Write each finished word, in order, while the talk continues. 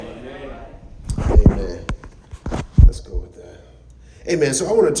Amen. So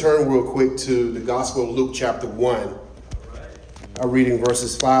I want to turn real quick to the Gospel of Luke chapter 1. Reading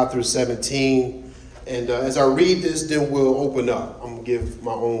verses 5 through 17. And as I read this, then we'll open up. I'm going to give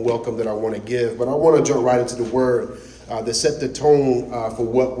my own welcome that I want to give. But I want to jump right into the word that set the tone for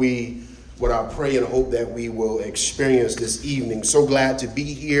what I pray and hope that we will experience this evening. So glad to be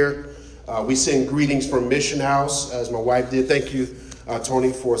here. We send greetings from Mission House, as my wife did. Thank you,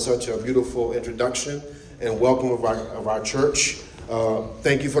 Tony, for such a beautiful introduction and welcome of our church.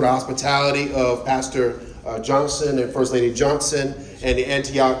 Thank you for the hospitality of Pastor Johnson and First Lady Johnson and the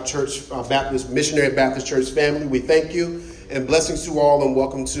Antioch Church Missionary Baptist Church family. We thank you and blessings to all, and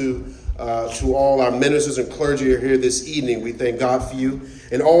welcome to all our ministers and clergy who are here this evening. We thank God for you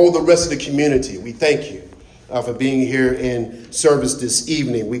and all the rest of the community. We thank you for being here in service this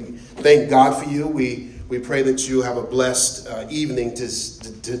evening. We thank God for you. We pray that you have a blessed evening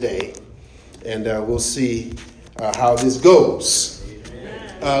today, and we'll see how this goes.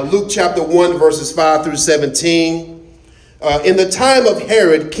 Luke chapter 1, verses 5 through 17. In the time of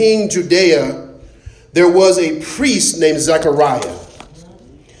Herod, King Judea, there was a priest named Zechariah,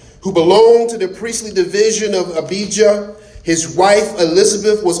 who belonged to the priestly division of Abijah. His wife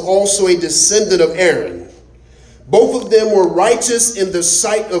Elizabeth was also a descendant of Aaron. Both of them were righteous in the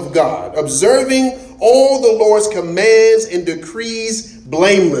sight of God, observing all the Lord's commands and decrees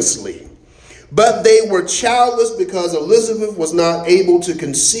blamelessly. But they were childless because Elizabeth was not able to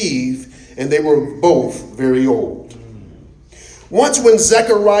conceive, and they were both very old. Once when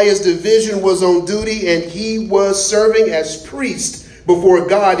Zechariah's division was on duty and he was serving as priest before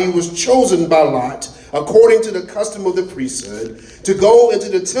God, he was chosen by Lot, according to the custom of the priesthood, to go into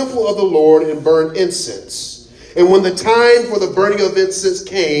the temple of the Lord and burn incense. And when the time for the burning of incense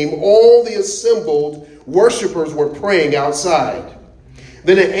came, all the assembled worshipers were praying outside.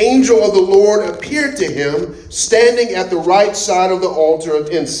 Then an angel of the Lord appeared to him, standing at the right side of the altar of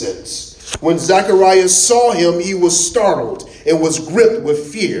incense. When Zechariah saw him, he was startled and was gripped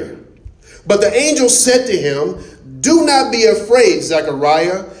with fear. But the angel said to him, "Do not be afraid,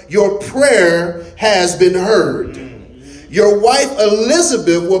 Zechariah. Your prayer has been heard. Your wife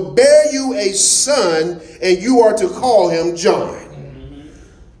Elizabeth will bear you a son, and you are to call him John.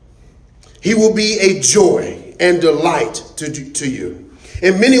 He will be a joy and delight to you.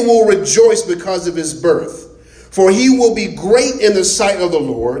 And many will rejoice because of his birth. For he will be great in the sight of the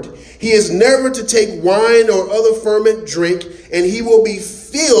Lord. He is never to take wine or other ferment drink, and he will be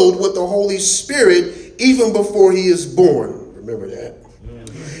filled with the Holy Spirit even before he is born." Remember that.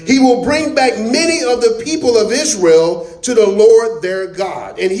 "He will bring back many of the people of Israel to the Lord their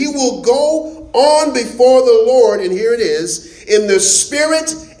God. And he will go on before the Lord," and here it is, "in the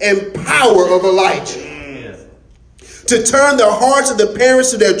spirit and power of Elijah, to turn the hearts of the parents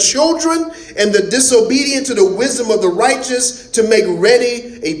to their children and the disobedient to the wisdom of the righteous, to make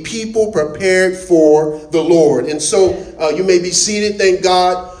ready a people prepared for the Lord." And so you may be seated. Thank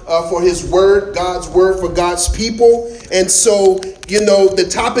God for his word, God's word for God's people. And so, the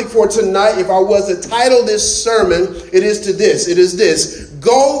topic for tonight, if I was to title this sermon, it is this: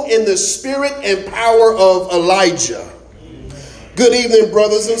 Go in the spirit and power of Elijah. Good evening,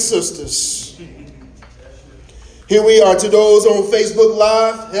 brothers and sisters. Here we are. To those on Facebook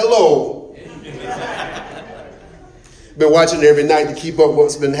Live, hello. Been watching every night to keep up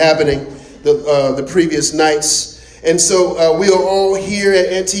what's been happening the previous nights. And so we are all here at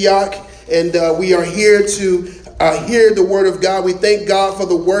Antioch, and we are here to hear the word of God. We thank God for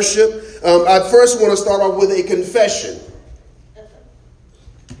the worship. I first want to start off with a confession.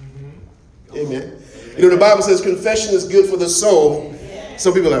 Amen. The Bible says confession is good for the soul.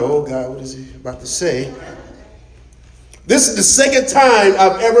 Some people are like, "Oh God, what is he about to say?" This is the second time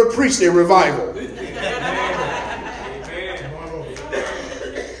I've ever preached a revival.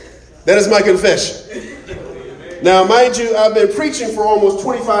 That is my confession. Now, mind you, I've been preaching for almost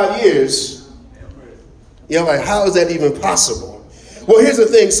 25 years. Like, how is that even possible? Well, here's the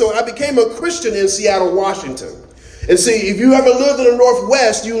thing. So I became a Christian in Seattle, Washington. And see, if you ever lived in the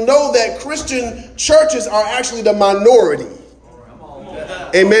Northwest, you know that Christian churches are actually the minority.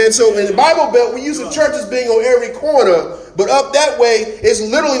 Amen. So in the Bible Belt, we use the churches being on every corner, but up that way, it's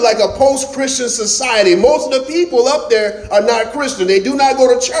literally like a post-Christian society. Most of the people up there are not Christian. They do not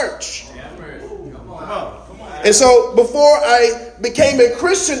go to church. And so before I became a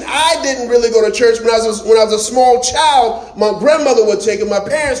Christian, I didn't really go to church. When I was a small child, my grandmother would take it. My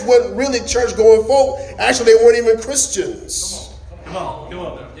parents weren't really church-going folk. Actually, they weren't even Christians. Come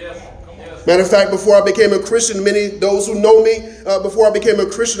on. Yes. Matter of fact, before I became a Christian, those who know me, before I became a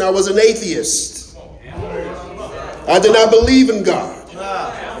Christian, I was an atheist. I did not believe in God.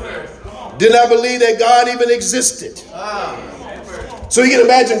 Did not believe that God even existed. So you can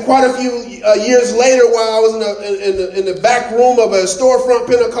imagine quite a few years later, while I was in the back room of a storefront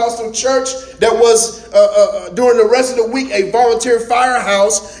Pentecostal church that was, during the rest of the week, a volunteer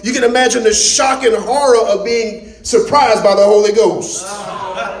firehouse, you can imagine the shock and horror of being surprised by the Holy Ghost.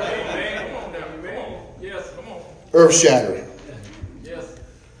 Earth-shattering.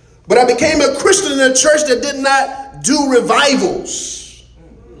 But I became a Christian in a church that did not do revivals.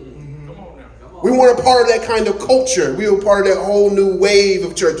 We weren't a part of that kind of culture. We were part of that whole new wave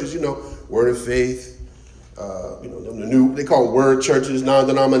of churches, Word of Faith, the new, they call it word churches,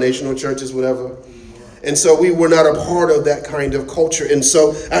 non-denominational churches, whatever. And so we were not a part of that kind of culture. And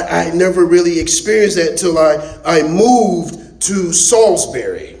so I never really experienced that until I moved to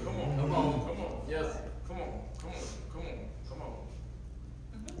Salisbury. Come on. Yes. Come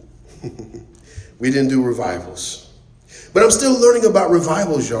on. We didn't do revivals. But I'm still learning about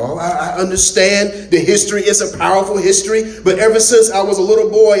revivals, y'all. I understand the history. It's a powerful history. But ever since I was a little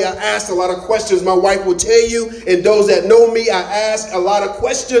boy, I asked a lot of questions. My wife will tell you, and those that know me, I ask a lot of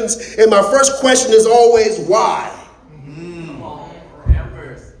questions. And my first question is always, why? Come on.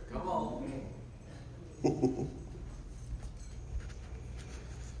 Embers. Come on.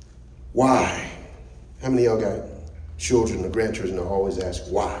 Why? How many of y'all got children or grandchildren that always ask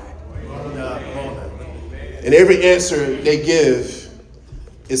why? And every answer they give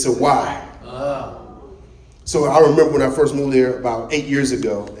is a why. So I remember when I first moved there about 8 years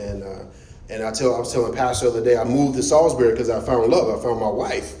ago, and I was telling Pastor the other day, I moved to Salisbury because I found love. I found my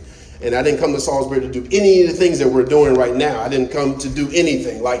wife. And I didn't come to Salisbury to do any of the things that we're doing right now. I didn't come to do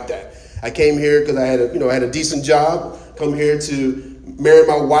anything like that. I came here because I had a decent job. Come here to marry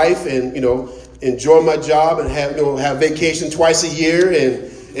my wife and enjoy my job and have vacation twice a year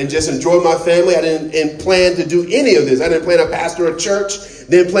and just enjoy my family. I didn't plan to do any of this. I didn't plan to pastor a church.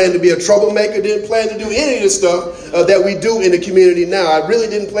 Didn't plan to be a troublemaker. Didn't plan to do any of the stuff that we do in the community now. I really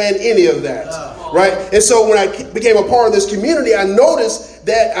didn't plan any of that, right? And so when I became a part of this community, I noticed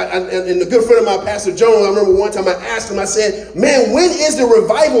that, and a good friend of mine, Pastor Jones, I remember one time I asked him, I said, man, when is the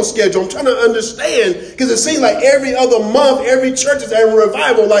revival schedule? I'm trying to understand, because it seems like every other month, every church is having a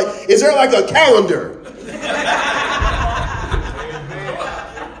revival. Like, is there like a calendar?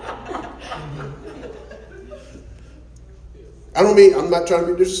 I'm not trying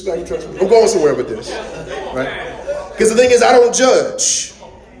to be disrespectful. I'm going somewhere with this, right? Because the thing is, I don't judge.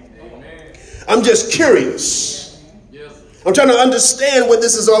 I'm just curious. I'm trying to understand what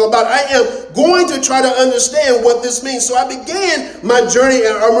this is all about. I am going to try to understand what this means. So I began my journey,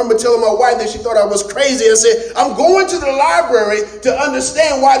 and I remember telling my wife that she thought I was crazy. I said, I'm going to the library to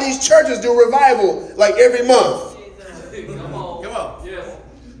understand why these churches do revival like every month. Come on. Yes.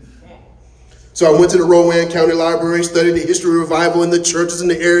 So I went to the Rowan County Library, studied the history of revival in the churches in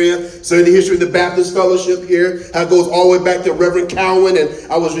the area, studied the history of the Baptist Fellowship here, how it goes all the way back to Reverend Cowan, and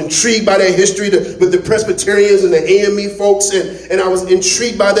I was intrigued by that history with the Presbyterians and the AME folks, and I was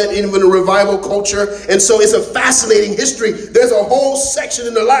intrigued by that, even the revival culture, and so it's a fascinating history. There's a whole section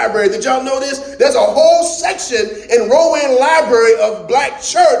in the library. Did y'all know this? There's a whole section in Rowan Library of black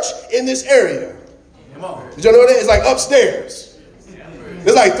church in this area. Did y'all know that? It's like upstairs.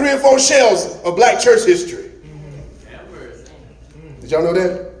 There's like 3 or 4 shelves of black church history. Did y'all know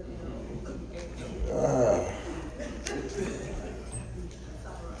that?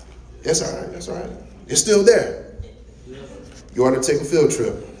 That's all right. That's all right. It's still there. You ought to take a field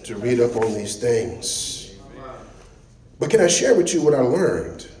trip to read up on these things. But can I share with you what I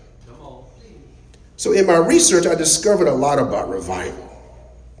learned? So in my research, I discovered a lot about revival.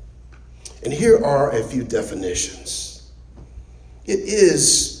 And here are a few definitions. It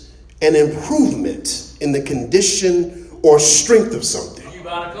is an improvement in the condition or strength of something. You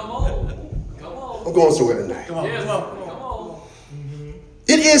gotta come on. I'm going somewhere tonight. Come on.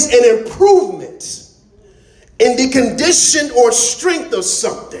 It is an improvement in the condition or strength of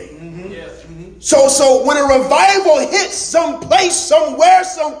something. So when a revival hits some place, somewhere,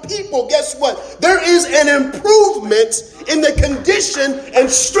 some people, guess what? There is an improvement in the condition and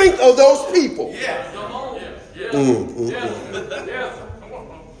strength of those people.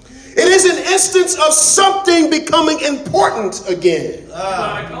 It is an instance of something becoming important again.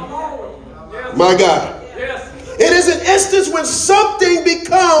 My God. It is an instance when something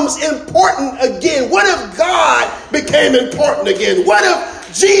becomes important again. What if God became important again? What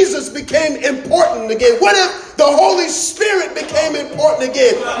if Jesus became important again? What if the Holy Spirit became important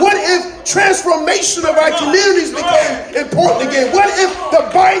again? What if transformation of our communities became important again? What if the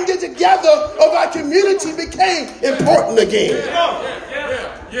binding together of our community became important again?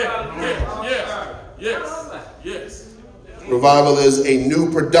 Yes. Revival is a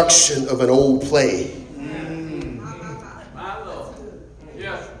new production of an old play.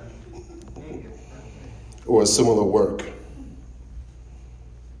 or a similar work.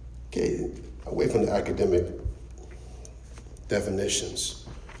 Okay, away from the academic definitions.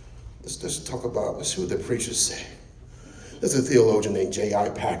 Let's talk about, let's see what the preachers say. There's a theologian named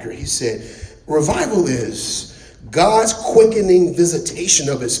J.I. Packer. He said, revival is God's quickening visitation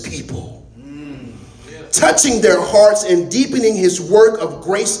of his people, touching their hearts and deepening his work of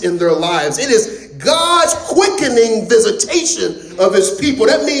grace in their lives. It is God's quickening visitation of his people.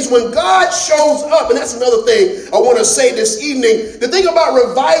 That means when God shows up, and that's another thing I want to say this evening. The thing about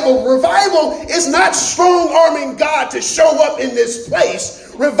revival is not strong-arming God to show up in this place.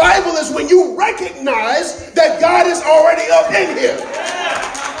 Revival is when you recognize that God is already up in here.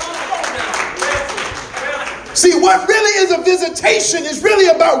 See, what really is a visitation is really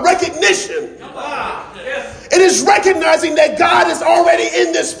about recognition. It is recognizing that God is already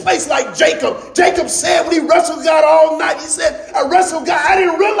in this place, like Jacob. Jacob said when he wrestled God all night, he said, I wrestled God. I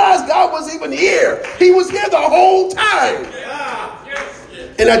didn't realize God was even here. He was here the whole time.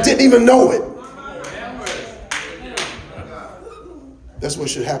 And I didn't even know it. That's what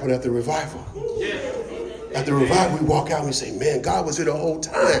should happen at the revival. At the revival, we walk out and we say, man, God was here the whole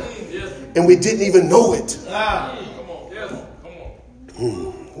time. And we didn't even know it.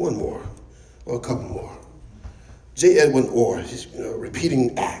 One more, or a couple more. J. Edwin Orr,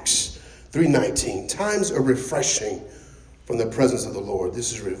 repeating Acts 3:19. Times are refreshing from the presence of the Lord.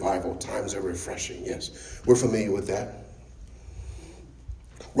 This is revival. Times are refreshing. Yes, we're familiar with that.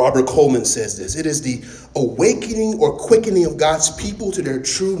 Robert Coleman says this. It is the awakening or quickening of God's people to their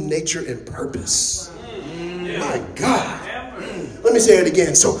true nature and purpose. My God. Let me say it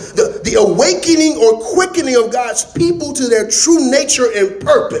again. So the awakening or quickening of God's people to their true nature and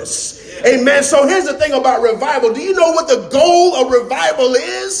purpose. Amen. So here's the thing about revival. Do you know what the goal of revival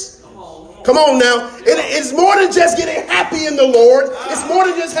is? Come on now. It's more than just getting happy in the Lord. It's more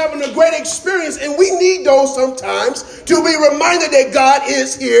than just having a great experience. And we need those sometimes to be reminded that God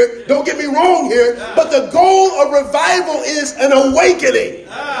is here. Don't get me wrong here. But the goal of revival is an awakening.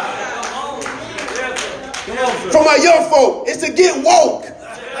 For my young folk, it's to get woke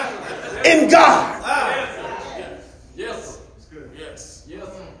in God.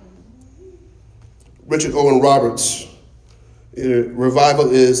 Richard Owen Roberts,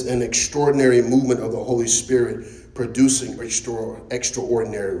 revival is an extraordinary movement of the Holy Spirit producing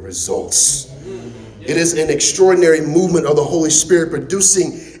extraordinary results. It is an extraordinary movement of the Holy Spirit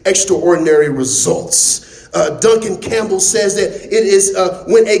producing extraordinary results. Duncan Campbell says that it is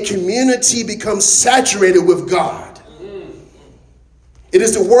when a community becomes saturated with God. It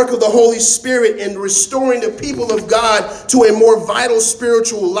is the work of the Holy Spirit in restoring the people of God to a more vital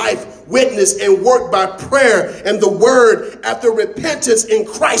spiritual life, witness and work by prayer and the word after repentance in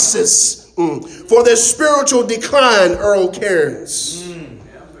crisis for their spiritual decline, Earl Cairns.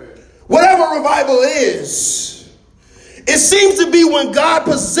 Whatever revival is, it seems to be when God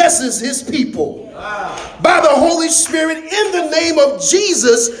possesses his people by the Holy Spirit in the name of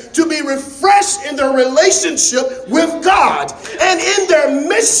Jesus to be refreshed in their relationship with God and in their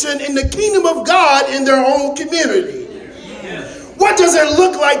mission in the kingdom of God in their own community. What does it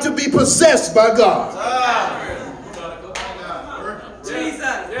look like to be possessed by God?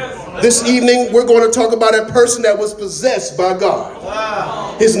 This evening, we're going to talk about a person that was possessed by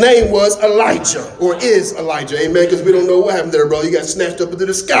God. His name was Elijah, or is Elijah. Amen. Because we don't know what happened there, brother. You got snatched up into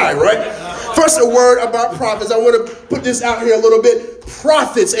the sky, right? First, a word about prophets. I want to put this out here a little bit.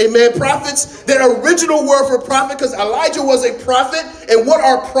 Prophets, amen. Prophets, that original word for prophet, because Elijah was a prophet. And what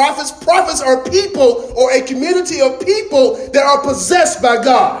are prophets? Prophets are people or a community of people that are possessed by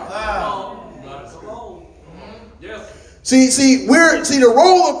God. See, the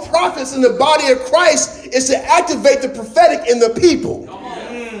role of prophets in the body of Christ is to activate the prophetic in the people.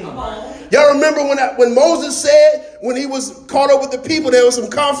 Y'all remember when Moses said, when he was caught up with the people, there was some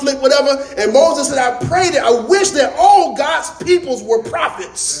conflict, whatever, and Moses said, I wish that all God's peoples were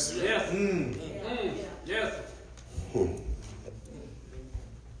prophets. Yes. Yes.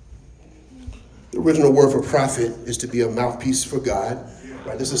 The original word for prophet is to be a mouthpiece for God.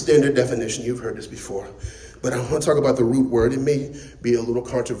 Right? This is a standard definition. You've heard this before. But I want to talk about the root word. It may be a little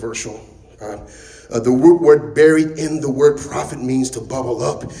controversial. The root word buried in the word prophet means to bubble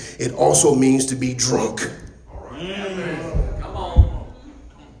up. It also means to be drunk. Come on.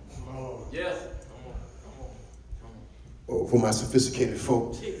 Yes. Or for my sophisticated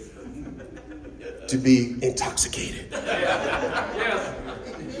folk, to be intoxicated. Yes.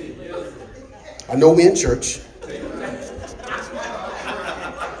 I know we in church.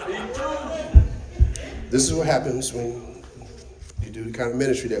 This is what happens when you do the kind of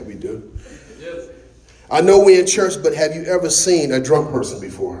ministry that we do. Yes. I know we in church, but have you ever seen a drunk person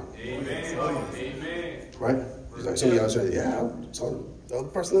before? Amen. Amen. right? Like some of y'all say, yeah, I saw the other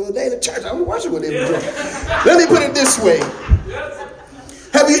person the other day in the church. I was watching what they were drunk. Let me put it this way.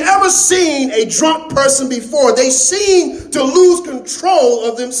 Have you ever seen a drunk person before? They seem to lose control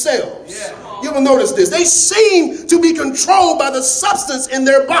of themselves. You ever notice this? They seem to be controlled by the substance in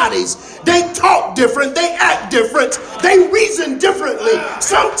their bodies. They talk different. They act different. They reason differently.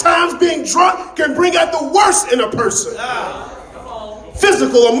 Sometimes being drunk can bring out the worst in a person.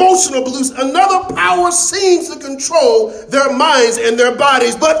 Physical, emotional abuse. Another power seems to control their minds and their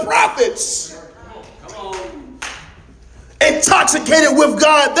bodies. But prophets, intoxicated with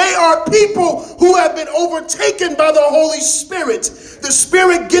God, they are people who have been overtaken by the Holy Spirit. The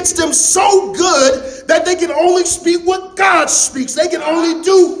Spirit gets them so good that they can only speak what God speaks. They can only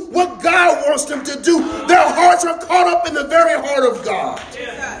do what God wants them to do. Their hearts are caught up in the very heart of God.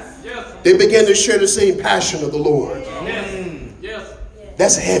 They begin to share the same passion of the Lord.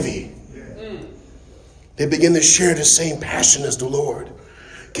 That's heavy. They begin to share the same passion as the Lord.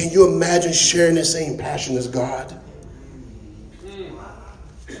 Can you imagine sharing the same passion as God?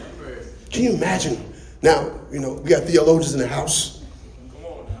 Can you imagine? Now, we got theologians in the house.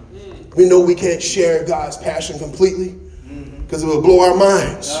 We know we can't share God's passion completely because it will blow our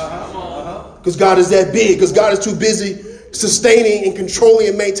minds. Because God is that big. Because God is too busy sustaining and controlling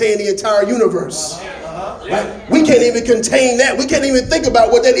and maintaining the entire universe. Right? We can't even contain that. We can't even think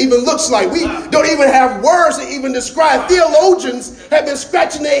about what that even looks like. We don't even have words to even describe. Theologians have been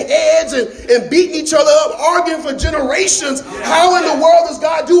scratching their heads and beating each other up, arguing for generations. How in the world does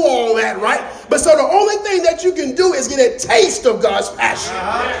God do all that, right? But so the only thing that you can do is get a taste of God's passion.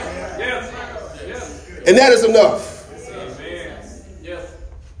 And that is enough.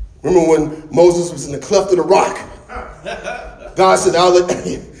 Remember when Moses was in the cleft of the rock? God said,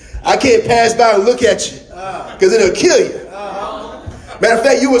 I can't pass by and look at you because it'll kill you. Matter of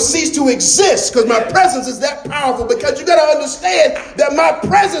fact, you will cease to exist because my presence is that powerful, because you got to understand that my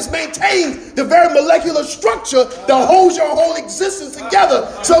presence maintains the very molecular structure that holds your whole existence together.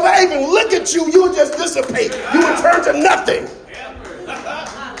 So if I even look at you, you will just dissipate. You will turn to nothing.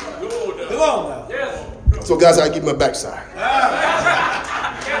 Come on now. So guys, I keep my backside.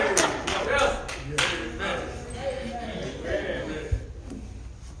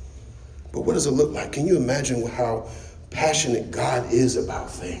 But what does it look like? Can you imagine how passionate God is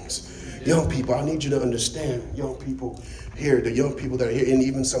about things? Young people, I need you to understand, young people here, the young people that are here, and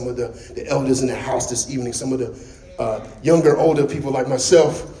even some of the elders in the house this evening, some of the younger, older people like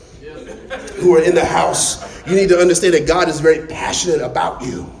myself who are in the house, you need to understand that God is very passionate about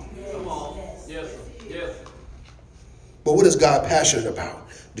you. But what is God passionate about?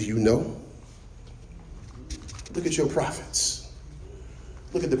 Do you know? Look at your prophets.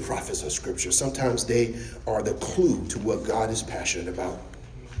 Look at the prophets in Scripture. Sometimes they are the clue to what God is passionate about.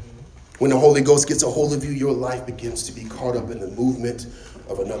 When the Holy Ghost gets a hold of you, your life begins to be caught up in the movement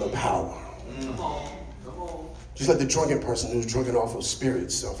of another power. Come on. Just like the drunken person who's drunken off of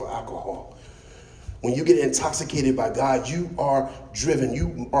spirits, off of alcohol. When you get intoxicated by God, you are driven,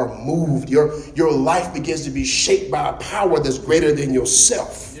 you are moved. Your life begins to be shaped by a power that's greater than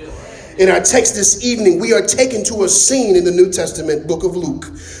yourself. In our text this evening, we are taken to a scene in the New Testament book of Luke,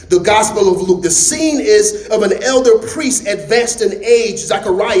 the Gospel of Luke. The scene is of an elder priest advanced in age,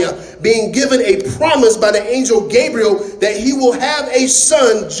 Zechariah, being given a promise by the angel Gabriel that he will have a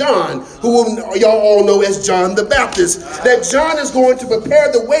son, John, who y'all all know as John the Baptist. That John is going to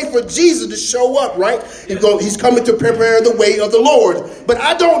prepare the way for Jesus to show up, right? He's coming to prepare the way of the Lord. But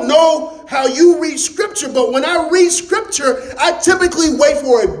I don't know how you read Scripture, but when I read Scripture, I typically wait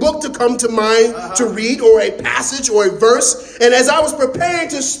for a book to come to mind to read, or a passage or a verse. And as I was preparing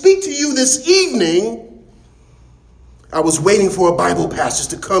to speak to you this evening, I was waiting for a Bible passage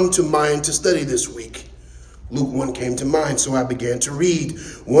to come to mind to study this week. Luke 1 came to mind, so I began to read.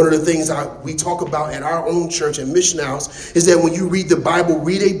 One of the things we talk about at our own church and Mission House is that when you read the Bible,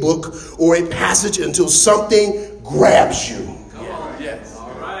 read a book or a passage until something grabs you. Yes. All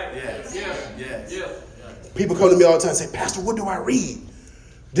right. Yes. People come to me all the time and say, Pastor, what do I read?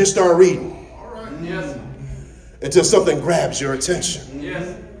 Just start reading. All right. Yes. Until something grabs your attention.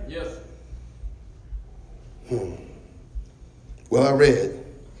 Yes. Well, I read.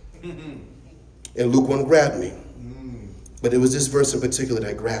 And Luke 1 grabbed me. But it was this verse in particular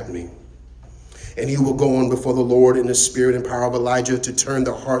that grabbed me. And he will go on before the Lord in the spirit and power of Elijah to turn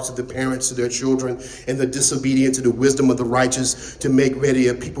the hearts of the parents to their children and the disobedient to the wisdom of the righteous, to make ready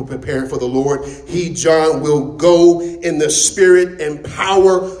a people prepared for the Lord. He, John, will go in the spirit and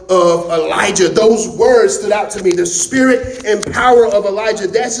power of Elijah. Those words stood out to me. The spirit and power of Elijah.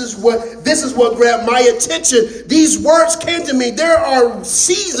 This is what grabbed my attention. These words came to me. There are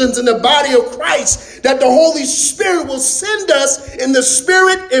seasons in the body of Christ that the Holy Spirit will send us in the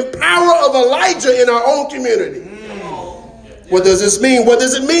spirit and power of Elijah in our own community. What does this mean? What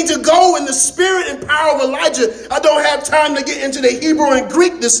does it mean to go in the spirit and power of Elijah? I don't have time to get into the Hebrew and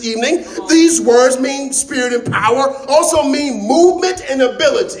Greek this evening. These words mean spirit and power, also mean movement and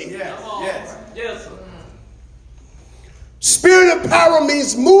ability. Yes. Spirit and power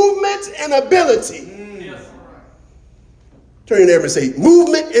means movement and ability. Yes. Turn your neighbor and say,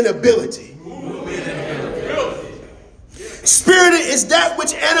 movement and ability. Spirit is that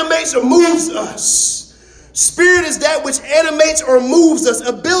which animates or moves us. Spirit is that which animates or moves us.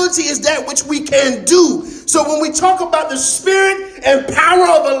 Ability is that which we can do. So when we talk about the spirit and power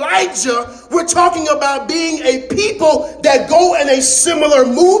of Elijah, we're talking about being a people that go in a similar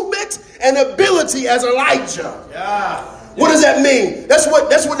movement and ability as Elijah. Yeah. What does that mean? That's what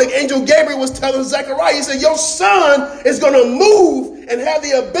the angel Gabriel was telling Zechariah. He said, your son is going to move and have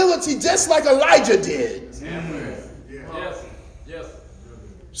the ability just like Elijah did. Yes.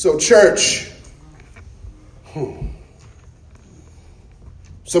 So church,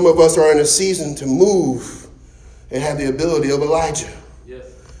 some of us are in a season to move and have the ability of Elijah. Yes.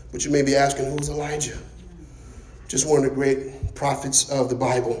 But you may be asking, who's Elijah? Just one of the great prophets of the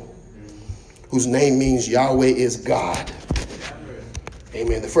Bible, whose name means Yahweh is God.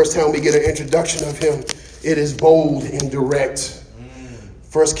 Amen. The first time we get an introduction of him, it is bold and direct.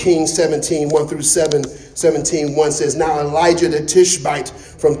 1 Kings 17, 1 through 7, 17, 1 says, now Elijah the Tishbite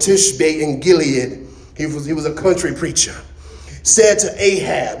from Tishbe in Gilead, he was a country preacher, said to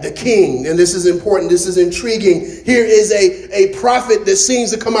Ahab, the king, and this is important, this is intriguing. Here is a prophet that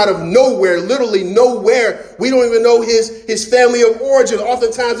seems to come out of nowhere, literally nowhere. We don't even know his family of origin.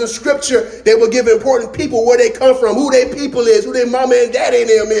 Oftentimes in scripture, they will give important people where they come from, who their people is, who their mama and daddy and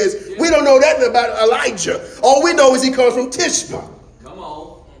them is. We don't know that about Elijah. All we know is he comes from Tishba. Come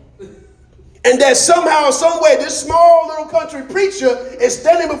on. And that somehow, some way, this small little country preacher is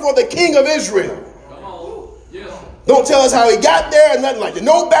standing before the king of Israel. Yes. Don't tell us how he got there or nothing like that.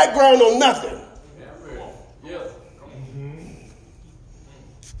 No background on nothing. Yes.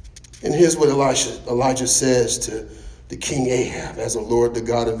 And here's what Elijah says to the king Ahab. As the Lord, the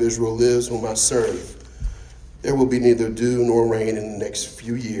God of Israel lives, whom I serve, there will be neither dew nor rain in the next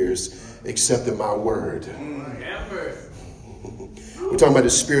few years, except in my word. We're talking about the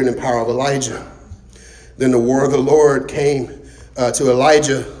spirit and power of Elijah. Then the word of the Lord came to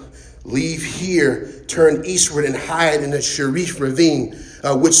Elijah, leave here, turn eastward and hide in the Sharif ravine,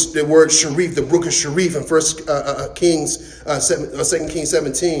 which the word Sharif, the brook of Sharif in 2 Kings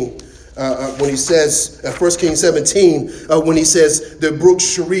 17, when he says, 1 Kings 17, when he says the brook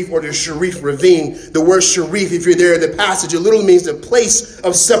Sharif or the Sharif ravine, the word Sharif, if you're there in the passage, it literally means the place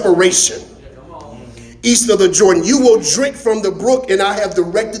of separation. East of the Jordan, you will drink from the brook, and I have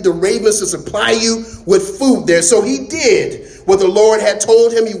directed the ravens to supply you with food there. So he did what the Lord had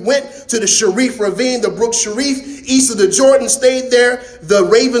told him. He went to the Sharif ravine, the brook Sharif, east of the Jordan, stayed there. The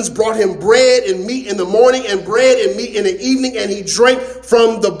ravens brought him bread and meat in the morning and bread and meat in the evening, and he drank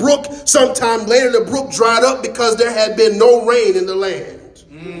from the brook. Sometime later, the brook dried up because there had been no rain in the land.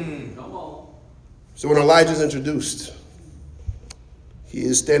 Come on. So when Elijah is introduced, he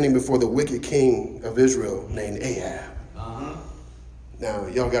is standing before the wicked king of Israel named Ahab. Now,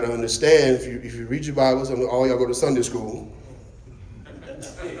 y'all got to understand, if you read your Bibles, all y'all go to Sunday school,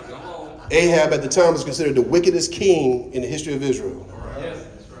 Ahab at the time was considered the wickedest king in the history of Israel. Yes,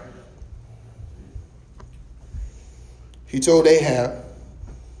 that's right. He told Ahab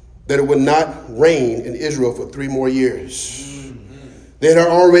that it would not rain in Israel for 3 more years. There had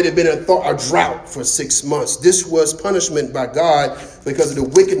already been a drought for 6 months. This was punishment by God because of the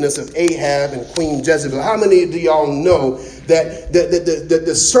wickedness of Ahab and Queen Jezebel. How many do y'all know that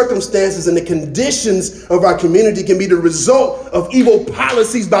the circumstances and the conditions of our community can be the result of evil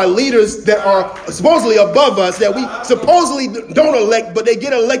policies by leaders that are supposedly above us, that we supposedly don't elect, but they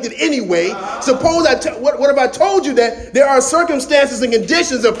get elected anyway? Suppose what if I told you that there are circumstances and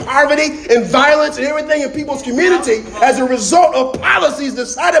conditions of poverty and violence and everything in people's community as a result of policies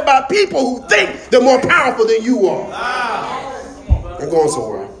decided by people who think they're more powerful than you are? I'm going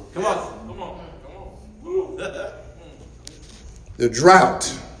somewhere. Come on. The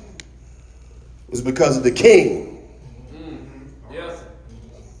drought was because of the king Yes.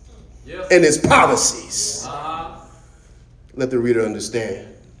 and his policies. Let the reader understand.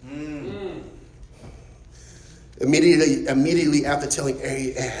 Immediately after telling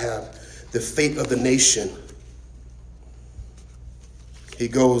Ahab the fate of the nation, he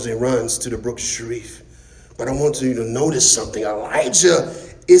goes and runs to the brook Sharif. But I want you to notice something. Elijah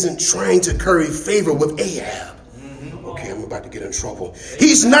isn't trying to curry favor with Ahab. Okay, I'm about to get in trouble.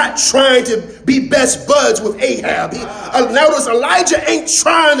 He's not trying to be best buds with Ahab. Notice Elijah ain't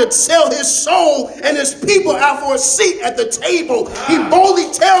trying to sell his soul and his people out for a seat at the table. He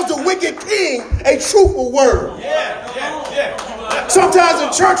boldly tells the wicked king a truthful word. Sometimes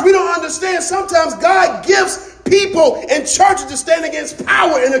in church we don't understand. Sometimes God gives people in churches to stand against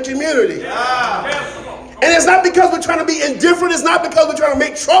power in the community. And it's not because we're trying to be indifferent. It's not because we're trying to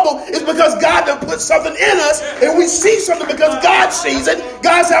make trouble. It's because God done put something in us and we see something because God sees it.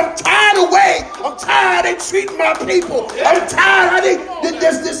 God said, I'm tired of waiting. I'm tired of treating my people. I'm tired of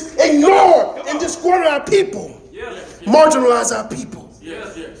this ignore and discredit our people. Marginalize our people.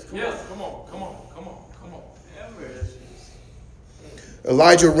 Come on.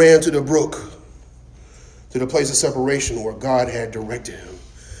 Elijah ran to the brook, to the place of separation where God had directed him.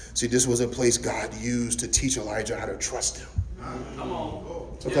 See, this was a place God used to teach Elijah how to trust him. Come on.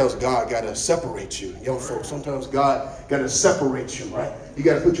 Sometimes God got to separate you. Young folks, sometimes God got to separate you, right? You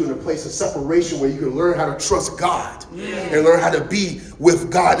got to put you in a place of separation where you can learn how to trust God and learn how to be with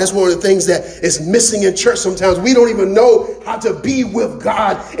God. That's one of the things that is missing in church sometimes. We don't even know how to be with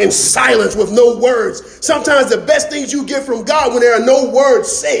God in silence with no words. Sometimes the best things you get from God when there are no words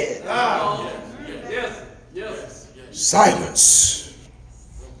said. Yes. Silence.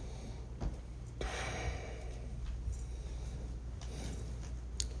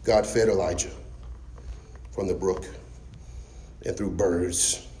 God fed Elijah from the brook and through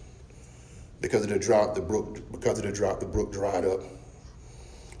birds. Because of the drought, the brook dried up.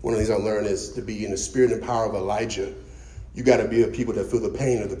 One of the things I learned is to be in the spirit and power of Elijah. You got to be a people that feel the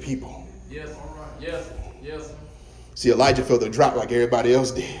pain of the people. Yes. See, Elijah felt the drought like everybody else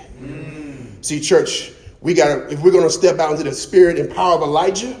did. See, church, if we're going to step out into the spirit and power of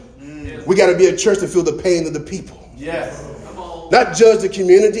Elijah, we got to be a church to feel the pain of the people. Yes. Not judge the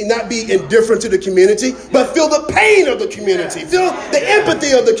community, not be indifferent to the community, but feel the pain of the community. Feel the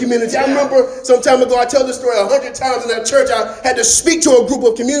empathy of the community. I remember some time ago, I tell this story 100 times in that church. I had to speak to a group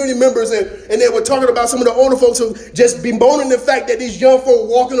of community members, and they were talking about some of the older folks who just bemoaning the fact that these young folk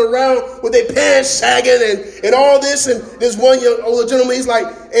walking around with their pants sagging and all this. And this one young older gentleman, he's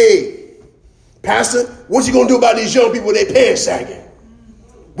like, hey, Pastor, what you going to do about these young people with their pants sagging?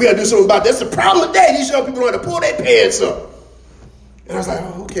 We got to do something about that. That's the problem today. These young people don't have to pull their pants up. And I was like,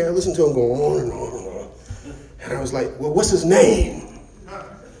 oh, okay. I listened to him go on and on and on. And I was like, well, what's his name?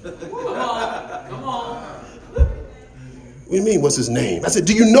 Come on. What do you mean, what's his name? I said,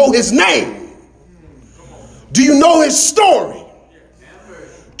 do you know his name? Do you know his story?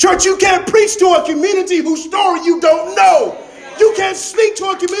 Church, you can't preach to a community whose story you don't know. You can't speak to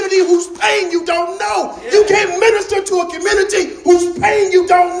a community whose pain you don't know. You can't minister to a community whose pain you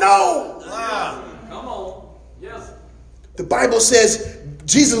don't know. Come on. Yes. The Bible says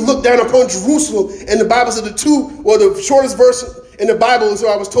Jesus looked down upon Jerusalem, and the Bible said the shortest verse in the Bible, so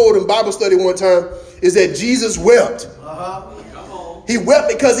I was told in Bible study one time, is that Jesus wept. Come on. He wept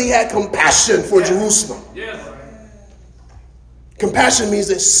because he had compassion for Jerusalem. Yes. Compassion means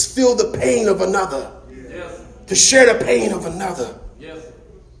to feel the pain of another, to share the pain of another. Yes.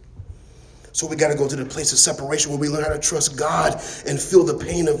 So we got to go to the place of separation where we learn how to trust God and feel the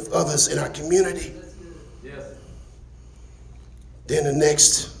pain of others in our community. Then the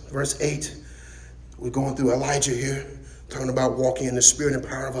next, verse 8, we're going through Elijah here, talking about walking in the spirit and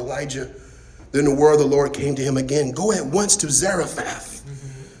power of Elijah. Then the word of the Lord came to him again. Go at once to Zarephath.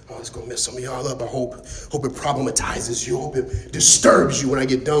 Oh, it's going to mess some of y'all up. I hope it problematizes you. I hope it disturbs you when I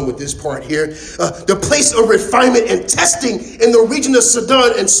get done with this part here. The place of refinement and testing in the region of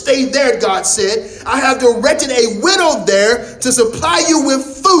Sidon, and stay there, God said. I have directed a widow there to supply you with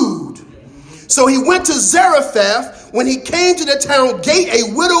food. So he went to Zarephath. When he came to the town gate,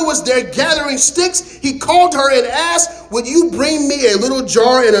 a widow was there gathering sticks. He called her and asked, would you bring me a little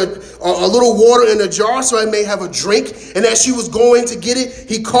jar and a little water in a jar so I may have a drink? And as she was going to get it,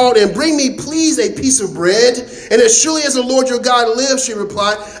 he called and bring me, please, a piece of bread. And as surely as the Lord your God lives, she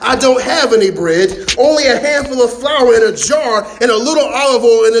replied, I don't have any bread, only a handful of flour in a jar and a little olive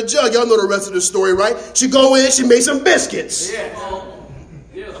oil in a jug. Y'all know the rest of the story, right? She go in, she made some biscuits.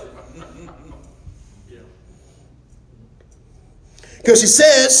 Because she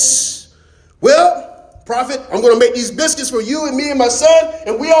says, well, prophet, I'm going to make these biscuits for you and me and my son,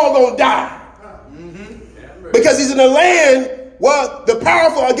 and we all going to die. Because he's in a land where the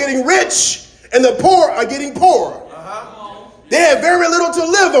powerful are getting rich and the poor are getting poorer. They have very little to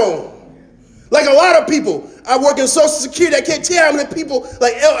live on. Like a lot of people, I work in Social Security. I can't tell you how many people,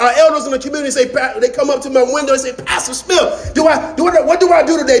 like our elders in the community, say they come up to my window and say, Pastor Smith, what do I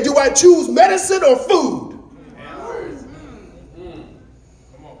do today? Do I choose medicine or food?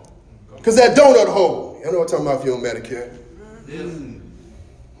 Because that donut hole. I know what I'm talking about if you're on Medicare.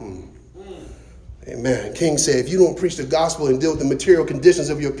 Amen. King said, if you don't preach the gospel and deal with the material conditions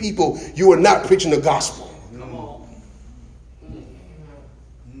of your people, you are not preaching the gospel. Come on.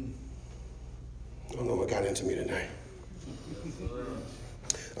 I don't know what got into me tonight.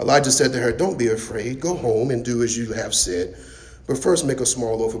 Elijah said to her, don't be afraid. Go home and do as you have said. But first make a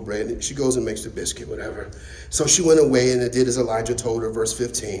small loaf of bread. And she goes and makes the biscuit, whatever. So she went away and did as Elijah told her, verse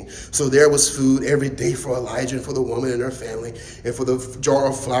 15. So there was food every day for Elijah and for the woman and her family. And for the jar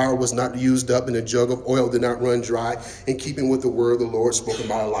of flour was not used up and the jug of oil did not run dry, in keeping with the word of the Lord spoken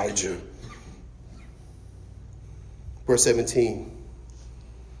by Elijah. Verse 17.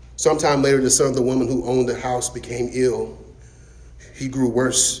 Sometime later, the son of the woman who owned the house became ill. He grew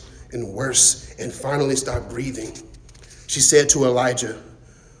worse and finally stopped breathing. She said to Elijah,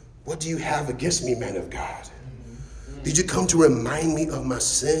 what do you have against me, man of God? Did you come to remind me of my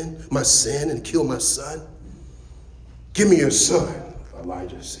sin and kill my son? Give me your son,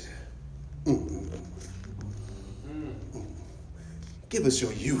 Elijah said. Give us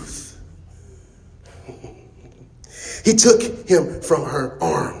your youth. He took him from her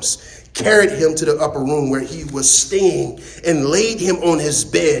arms, carried him to the upper room where he was staying, and laid him on his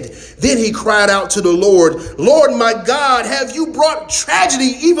bed. Then he cried out to the Lord, Lord, my God, have you brought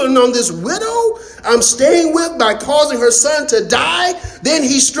tragedy even on this widow I'm staying with by causing her son to die? Then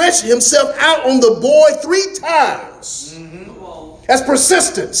he stretched himself out on the boy 3 times. That's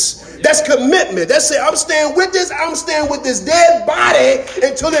persistence. That's commitment. That's saying, I'm staying with this dead body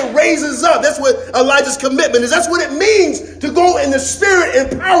until it raises up. That's what Elijah's commitment is. That's what it means to go in the spirit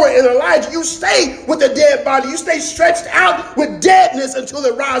and power in Elijah. You stay with the dead body. You stay stretched out with deadness until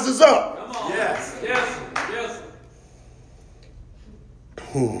it rises up. Come on. Yes.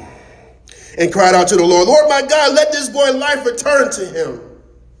 And cried out to the Lord, Lord my God, let this boy's life return to him.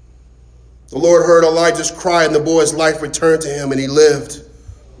 The Lord heard Elijah's cry, and the boy's life returned to him, and he lived.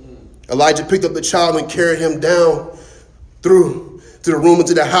 Elijah picked up the child and carried him down through to the room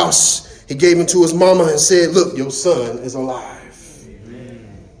into the house. He gave him to his mama and said, look, your son is alive.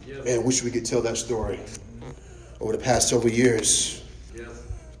 Amen. Man, I wish we could tell that story over the past several years. Yes.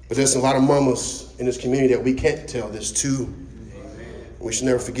 But there's a lot of mamas in this community that we can't tell this to. Amen. We should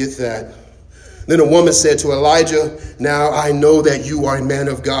never forget that. Then a woman said to Elijah, now I know that you are a man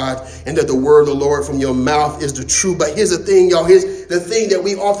of God and that the word of the Lord from your mouth is the truth. But here's the thing, y'all. Here's the thing that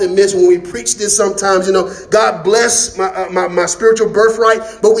we often miss when we preach this sometimes. You know, God bless my spiritual birthright,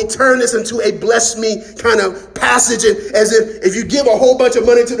 but we turn this into a bless me kind of passage. And as if you give a whole bunch of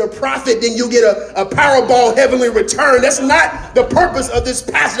money to the prophet, then you get a Powerball heavenly return. That's not the purpose of this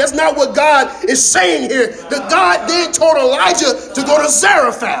passage. That's not what God is saying here. The God then told Elijah to go to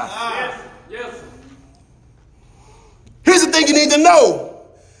Zarephath. Here's the thing you need to know.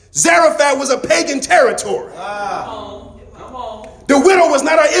 Zarephath was a pagan territory. Come on. The widow was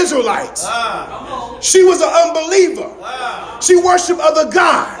not an Israelite. She was an unbeliever. She worshiped other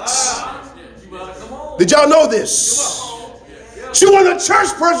gods. Did y'all know this? She wasn't a church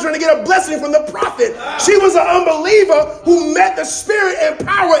person trying to get a blessing from the prophet. She was an unbeliever who met the spirit and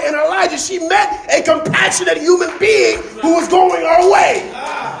power in Elijah. She met a compassionate human being who was going her way.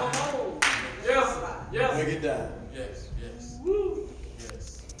 Yes. Break it down.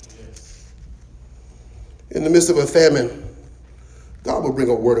 In the midst of a famine, God will bring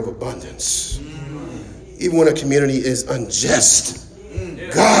a word of abundance. Even when a community is unjust,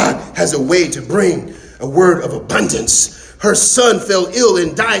 God has a way to bring a word of abundance. Her son fell ill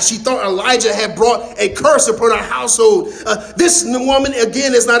and died. She thought Elijah had brought a curse upon her household. This woman,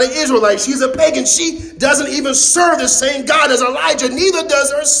 again, is not an Israelite. She's a pagan. She doesn't even serve the same God as Elijah. Neither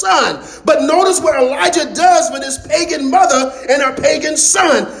does her son. But notice what Elijah does with his pagan mother and her pagan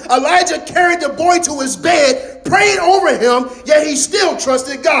son. Elijah carried the boy to his bed, prayed over him, yet he still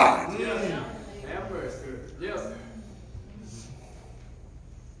trusted God.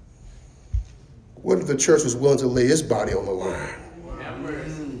 What if the church was willing to lay his body on the line?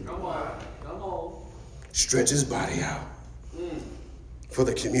 Come on. Stretch his body out for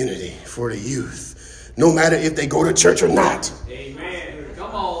the community, for the youth. No matter if they go to church or not. Amen.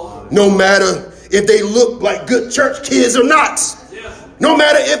 Come on. No matter if they look like good church kids or not. Yes. No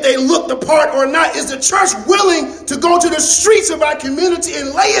matter if they look the part or not. Is the church willing to go to the streets of our community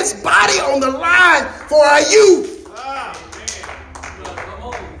and lay its body on the line for our youth?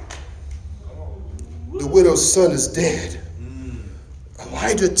 The widow's son is dead.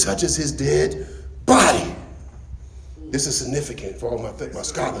 Elijah touches his dead body. This is significant for all my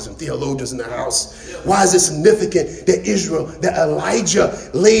scholars and theologians in the house. Why is it significant that Elijah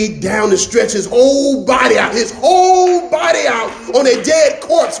laid down and stretched his whole body out on a dead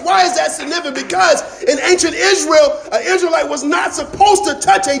corpse? Why is that significant? Because in ancient Israel, an Israelite was not supposed to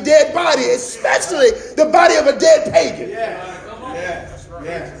touch a dead body, especially the body of a dead pagan.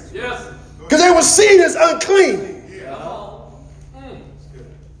 Because they were seen as unclean.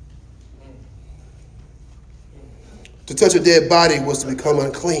 To touch a dead body was to become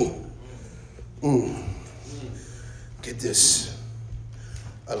unclean. Get this.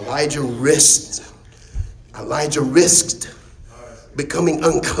 Elijah risked becoming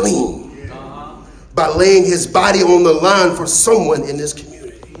unclean by laying his body on the line for someone in this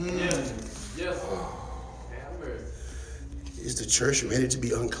community. Is the church ready to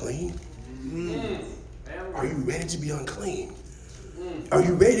be unclean? Are you ready to be unclean? Are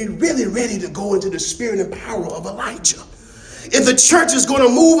you really ready to go into the spirit and power of Elijah? If the church is going to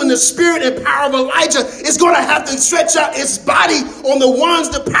move in the spirit and power of Elijah, it's going to have to stretch out its body on the ones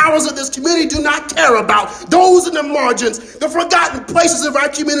the powers of this community do not care about. Those in the margins, the forgotten places of our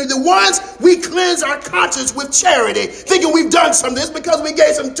community, the ones we cleanse our conscience with charity, thinking we've done some of this because we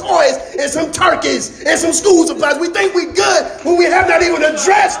gave some toys and some turkeys and some school supplies. We think we're good when we have not even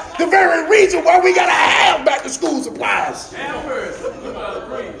addressed the very reason why we got to have back to school supplies.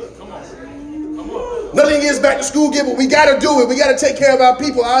 Nothing against back to school giving. We got to do it. We got to take care of our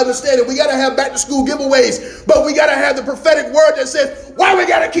people. I understand it. We got to have back to school giveaways. But we got to have the prophetic word that says, why we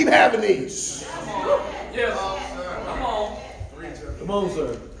got to keep having these? Come on,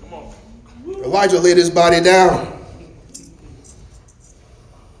 sir. Elijah laid his body down.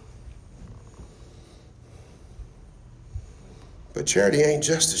 But charity ain't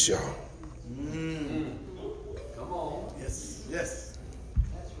justice, y'all. Come on. Yes.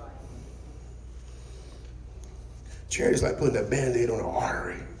 Charity is like putting a Band-Aid on an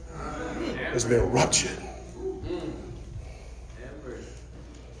artery that's been ruptured.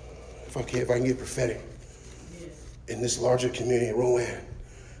 If I can get prophetic in this larger community in Rowan,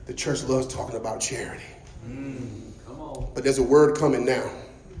 the church loves talking about charity. Come on. But there's a word coming now.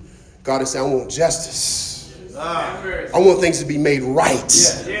 God is saying, I want justice. I want things to be made right.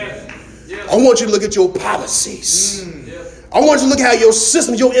 I want you to look at your policies. I want you to look at how your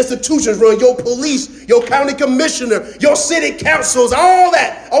systems, your institutions run, your police, your county commissioner, your city councils, all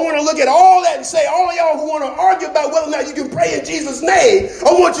that. I want to look at all that and say, all y'all who want to argue about whether or not you can pray in Jesus' name,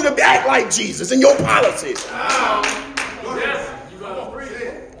 I want you to act like Jesus in your policies.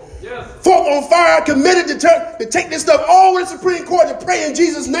 Folk on fire are committed to take this stuff all to the Supreme Court to pray in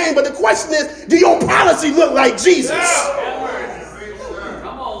Jesus' name. But the question is, do your policy look like Jesus?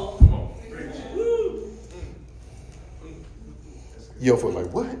 Yo, for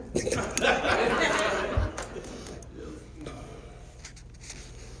like, what?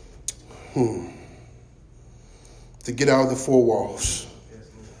 To get out of the four walls,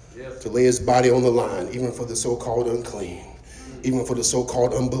 to lay his body on the line, even for the so-called unclean, even for the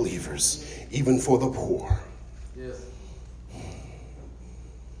so-called unbelievers, even for the poor.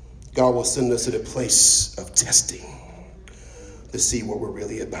 God will send us to the place of testing to see what we're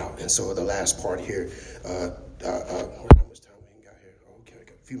really about. And so the last part here, how much time we got here? Okay, I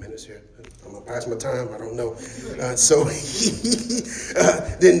got a few minutes here. I'm gonna pass my time. I don't know.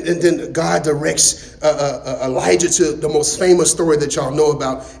 Then God directs Elijah to the most famous story that y'all know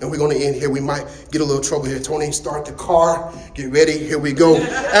about, and we're going to end here. We might get a little trouble here. Tony, start the car. Get ready. Here we go.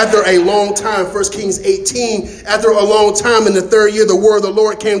 After a long time, 1 Kings 18. After a long time, in the third year, the word of the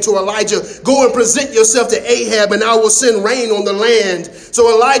Lord came to Elijah. Go and present yourself to Ahab, and I will send rain on the land.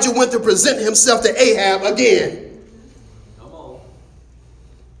 So Elijah went to present himself to Ahab again.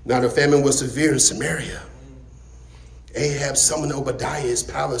 Now the famine was severe in Samaria. Ahab summoned Obadiah, his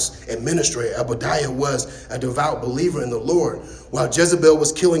palace administrator. Obadiah was a devout believer in the Lord, while Jezebel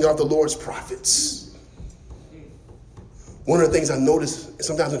was killing off the Lord's prophets. One of the things I notice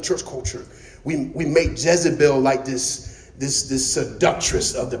sometimes in church culture, we make Jezebel like this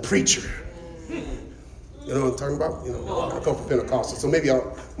seductress of the preacher. You know what I'm talking about? You know, I come from Pentecostal, so maybe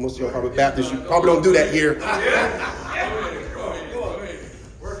most of y'all probably Baptists. You probably don't do that here.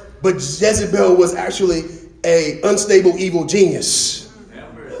 But Jezebel was actually an unstable evil genius.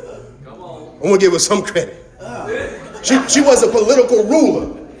 I'm going to give her some credit. She was a political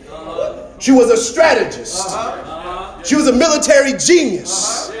ruler. She was a strategist. She was a military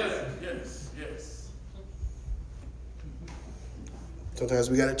genius.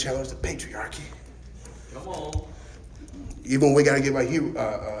 Sometimes we got to challenge the patriarchy. Even we got to give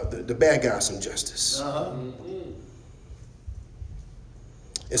the bad guys some justice.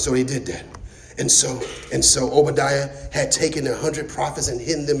 And so he did that. And so Obadiah had taken 100 prophets and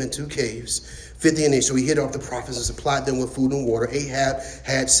hidden them in 2 caves, 50 in each. So he hid off the prophets and supplied them with food and water. Ahab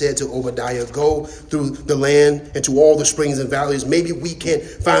had said to Obadiah, go through the land and to all the springs and valleys. Maybe we can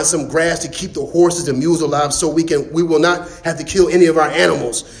find some grass to keep the horses and mules alive so we will not have to kill any of our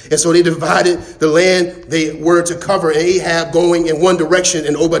animals. And so they divided the land they were to cover, and Ahab going in one direction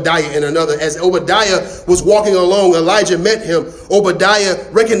and Obadiah in another. As Obadiah was walking along, Elijah met him. Obadiah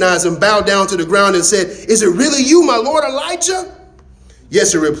recognized him, bowed down to the ground and said, is it really you, my Lord Elijah?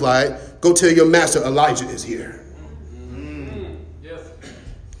 Yes, he replied. Go tell your master Elijah is here. Yes.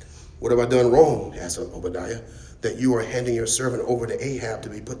 What have I done wrong? Asked Obadiah, that you are handing your servant over to Ahab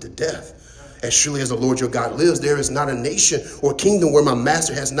to be put to death. As surely as the Lord your God lives, there is not a nation or kingdom where my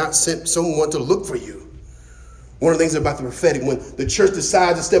master has not sent someone to look for you. One of the things about the prophetic, when the church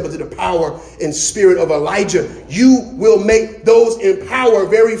decides to step into the power and spirit of Elijah, you will make those in power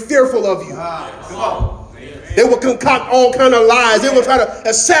very fearful of you. Come on. They will concoct all kind of lies. They will try to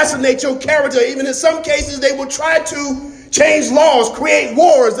assassinate your character. Even in some cases, they will try to change laws, create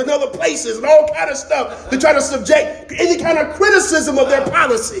wars in other places, and all kind of stuff to try to subject any kind of criticism of their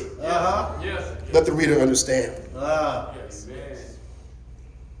policy. Yes. Let the reader understand. Yes.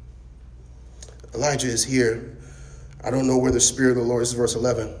 Elijah is here. I don't know where the Spirit of the Lord, this is verse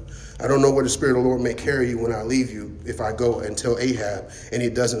 11. I don't know where the Spirit of the Lord may carry you when I leave you, if I go and tell Ahab, and he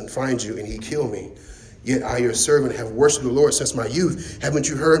doesn't find you, and he kill me. Yet I, your servant, have worshipped the Lord since my youth. Haven't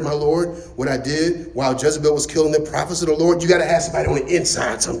you heard, my Lord, what I did while Jezebel was killing the prophets of the Lord? You got to have somebody on the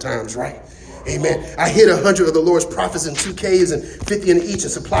inside sometimes, right? Amen. I hid 100 of the Lord's prophets in 2 caves and 50 in each and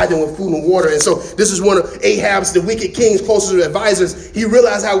supplied them with food and water. And so this is one of Ahab's, the wicked king's closest advisors. He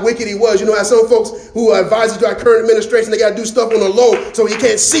realized how wicked he was. You know how some folks who are advisors to our current administration, they got to do stuff on the low so you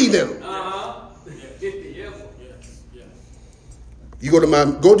can't see them. You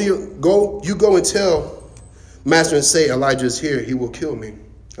go and tell master and say, Elijah is here. He will kill me.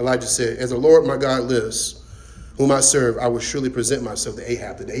 Elijah said, as the Lord my God lives, whom I serve, I will surely present myself to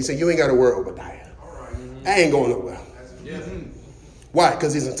Ahab today. He said, you ain't got to worry, Obadiah. I ain't going nowhere. Why?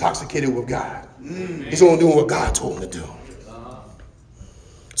 Because he's intoxicated with God. He's only doing what God told him to do.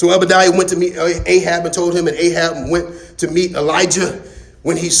 So Obadiah went to meet Ahab and told him, and Ahab went to meet Elijah.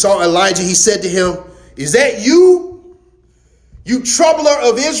 When he saw Elijah, he said to him, is that you? You troubler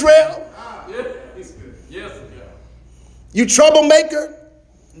of Israel? You troublemaker?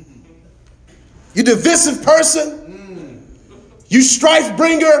 You divisive person? You strife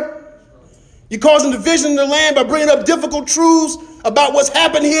bringer? You causing division in the land by bringing up difficult truths about what's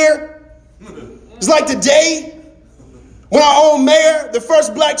happened here? It's like today when our own mayor, the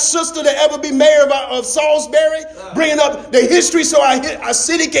first black sister to ever be mayor of Salisbury, bringing up the history so our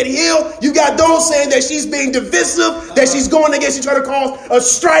city can heal. You got those saying that she's being divisive, that she's going against, she's trying to cause a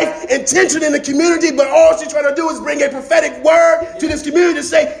strife and tension in the community, but all she's trying to do is bring a prophetic word to this community to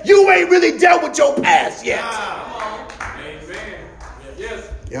say, you ain't really dealt with your past yet. Amen. Yes.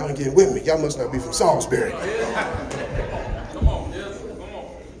 Y'all ain't getting with me. Y'all must not be from Salisbury. Come on. Yes. Come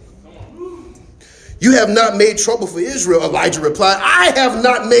on. You have not made trouble for Israel, Elijah replied. I have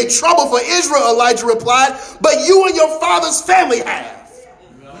not made trouble for Israel, Elijah replied, but you and your father's family have.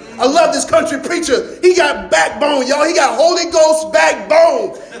 I love this country preacher. He got backbone, y'all. He got Holy Ghost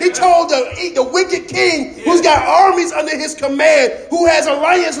backbone. He told the wicked king who's got armies under his command, who has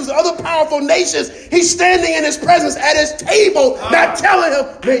alliances with other powerful nations. He's standing in his presence at his table, not telling him,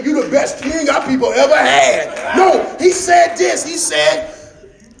 man, you the best king our people ever had. No, he said this. He said,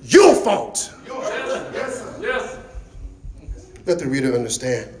 your fault. Yes. Let the reader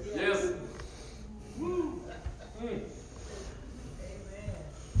understand. Yes.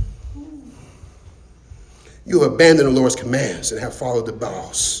 You have abandoned the Lord's commands and have followed the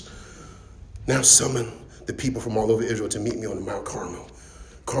Baals. Now summon the people from all over Israel to meet me on the Mount Carmel.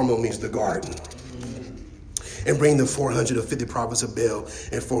 Carmel means the garden. And bring the 450 prophets of Baal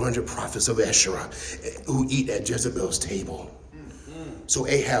and 400 prophets of Asherah who eat at Jezebel's table. So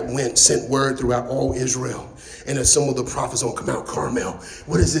Ahab sent word throughout all Israel and assembled the prophets on Mount Carmel.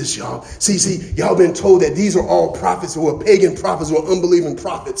 What is this, y'all? See, y'all been told that these are all prophets who are pagan prophets, who are unbelieving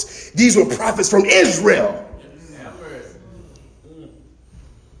prophets. These were prophets from Israel.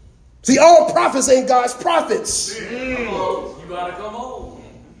 See, all prophets ain't God's prophets. You gotta come home.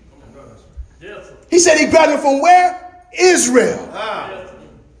 Yes. He said he grabbed them from where? Israel.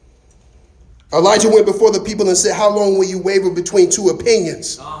 Elijah went before the people and said, how long will you waver between two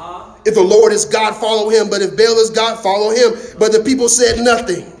opinions? If the Lord is God, follow him. But if Baal is God, follow him. But the people said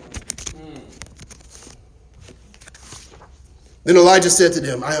nothing. Then Elijah said to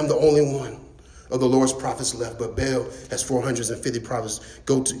them, I am the only one of the Lord's prophets left, but Baal has 450 prophets.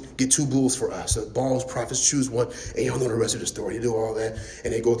 Go to get 2 bulls for us. So Baal's prophets choose one, and y'all know the rest of the story. They do all that,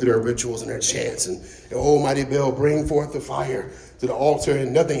 and they go through their rituals and their chants, and Almighty Baal, bring forth the fire to the altar,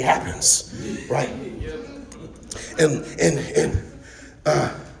 and nothing happens, right? And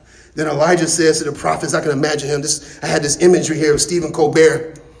then Elijah says to the prophets, I can imagine him. I had this imagery here of Stephen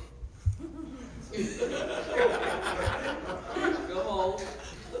Colbert.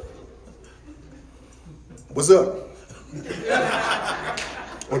 What's up?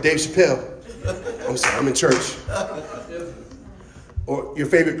 Or Dave Chappelle. I'm sorry, I'm in church. Or your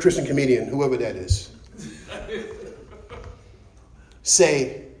favorite Christian comedian, whoever that is.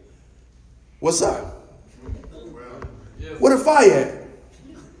 Say, what's up? Where the fire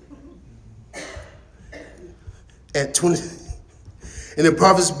at 20? And the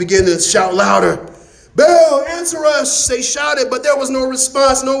prophets began to shout louder. Baal, answer us, they shouted, but there was no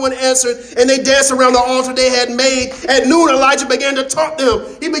response. No one answered, and they danced around the altar they had made. At noon, Elijah began to taunt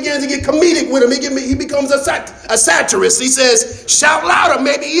them. He began to get comedic with them. He becomes a satirist. He says, shout louder,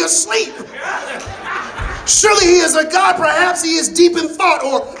 maybe he's asleep. Surely he is a god. Perhaps he is deep in thought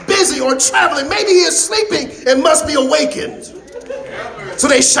or busy or traveling. Maybe he is sleeping and must be awakened. So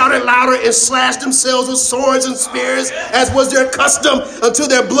they shouted louder and slashed themselves with swords and spears, as was their custom, until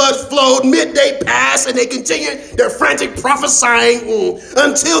their blood flowed. Midday passed, and they continued their frantic prophesying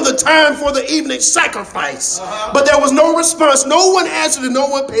until the time for the evening sacrifice. But there was no response. No one answered, and no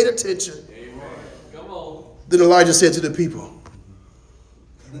one paid attention. Come on. Then Elijah said to the people,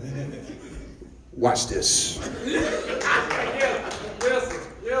 watch this.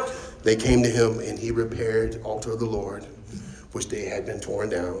 They came to him, and he repaired the altar of the Lord, which they had been torn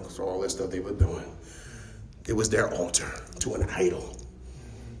down. So all that stuff they were doing, it was their altar to an idol.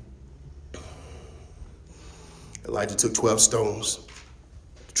 Elijah took 12 stones,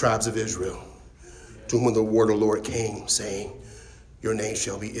 the tribes of Israel, to whom the word of the Lord came, saying, your name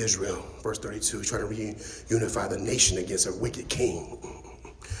shall be Israel. Verse 32, he's trying to reunify the nation against a wicked king.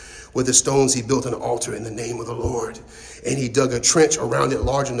 With the stones, he built an altar in the name of the Lord. And he dug a trench around it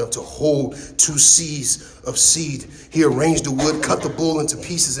large enough to hold 2 seahs of seed. He arranged the wood, cut the bull into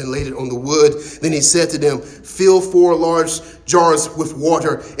pieces, and laid it on the wood. Then he said to them, fill 4 large jars with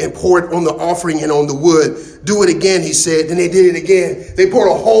water and pour it on the offering and on the wood. Do it again, he said. Then they did it again. They poured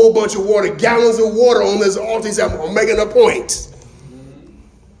a whole bunch of water, gallons of water on this altar. He said, I'm making a point.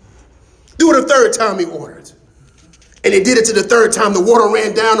 Do it a 3rd time, he ordered. And they did it to the 3rd time. The water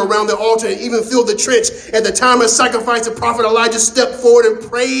ran down around the altar and even filled the trench. At the time of sacrifice, the prophet Elijah stepped forward and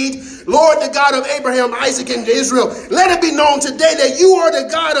prayed, Lord, the God of Abraham, Isaac, and Israel, let it be known today that you are the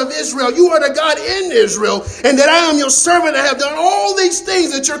God of Israel. You are the God in Israel, and that I am your servant. I have done all these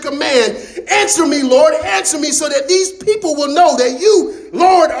things at your command. Answer me, Lord, answer me, so that these people will know that you,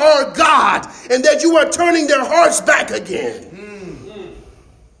 Lord, are God, and that you are turning their hearts back again.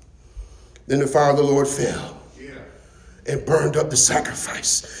 Then the fire of the Lord fell and burned up the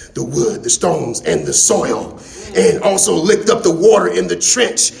sacrifice, the wood, the stones, and the soil, and also licked up the water in the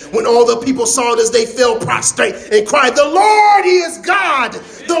trench. When all the people saw this, they fell prostrate and cried, the Lord, he is God.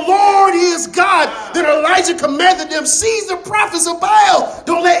 The Lord, he is God. Then Elijah commanded them, seize the prophets of Baal.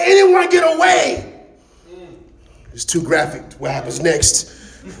 Don't let anyone get away. It's too graphic what happens next.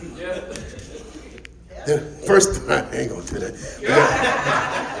 Then first, I ain't going to do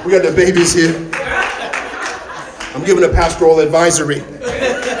that. We got the babies here. I'm giving a pastoral advisory.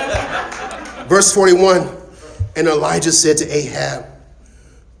 Verse 41, and Elijah said to Ahab,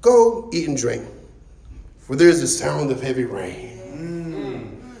 go eat and drink, for there is the sound of heavy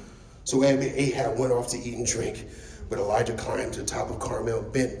rain. So Ahab went off to eat and drink. But Elijah climbed to the top of Carmel,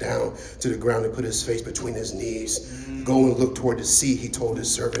 bent down to the ground and put his face between his knees. Go and look toward the sea, he told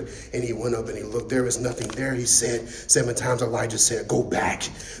his servant. And he went up and he looked. There is nothing there, he said. 7 times Elijah said, go back.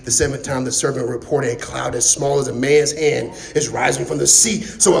 The 7th time the servant reported, a cloud as small as a man's hand is rising from the sea.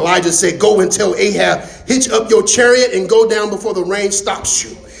 So Elijah said, go and tell Ahab, hitch up your chariot and go down before the rain stops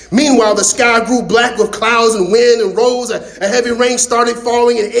you. Meanwhile, the sky grew black with clouds and wind and rose. A heavy rain started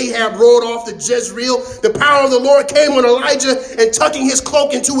falling, and Ahab rode off to Jezreel. The power of the Lord came on Elijah, and tucking his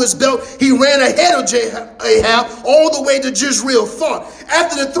cloak into his belt, he ran ahead of Ahab all the way to Jezreel.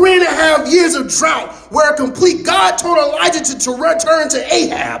 After the 3.5 years of drought were complete, God told Elijah to return to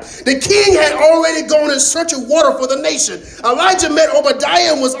Ahab. The king had already gone in search of water for the nation. Elijah met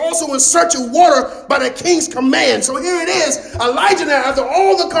Obadiah and was also in search of water by the king's command. So here it is. Elijah now, after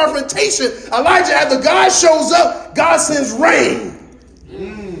all the confrontation, Elijah, after God shows up, God sends rain.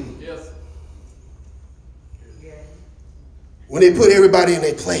 Yes. When they put everybody in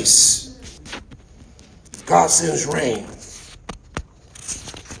their place, God sends rain.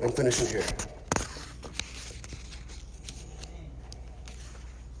 I'm finishing here.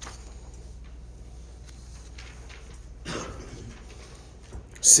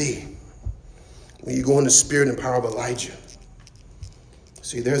 See, when you go in the spirit and power of Elijah,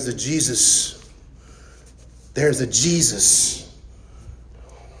 see, there's the Jesus. There's the Jesus.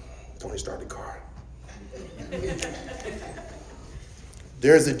 Tony, start the car.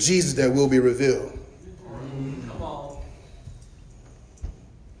 There's the Jesus that will be revealed. Come on.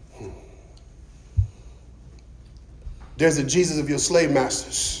 There's the Jesus of your slave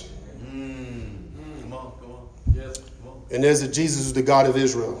masters. Come on. Yes. Come on. And there's the Jesus of the God of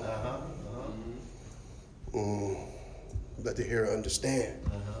Israel. Let the hearer understand.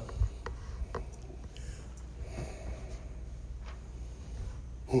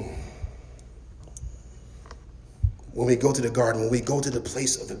 When we go to the garden, when we go to the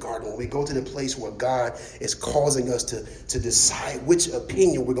place of the garden, when we go to the place where God is causing us to decide which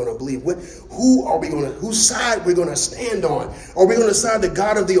opinion we're going to believe, whose side we're going to stand on. Are we going to side the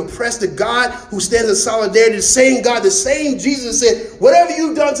God of the oppressed, the God who stands in solidarity, the same God, the same Jesus said, whatever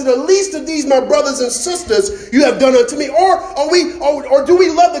you've done to the least of these, my brothers and sisters, you have done unto me. Or do we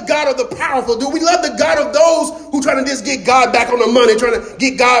love the God of the powerful? Do we love the God of those who trying to just get God back on the money, trying to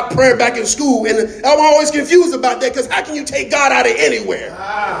get God prayer back in school? And I'm always confused about that, because how can you take God out of anywhere?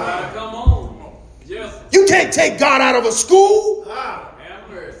 Come on. Yes. You can't take God out of a school. Have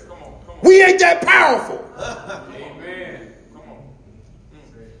mercy. Come on. We ain't that powerful. Amen. Come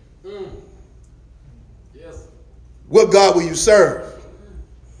on. Yes. What God will you serve?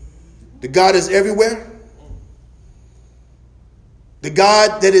 The God is everywhere? The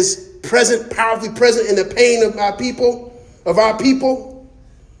God that is present, powerfully present in the pain of our people?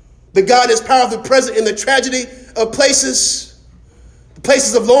 The God is powerfully present in the tragedy of places, the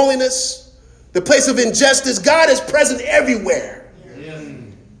places of loneliness, the place of injustice. God is present everywhere. Yes.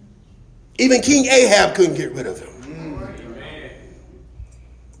 Even King Ahab couldn't get rid of him. Amen.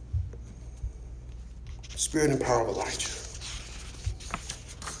 Spirit and power of Elijah.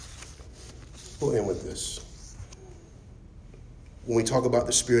 We'll end with this. When we talk about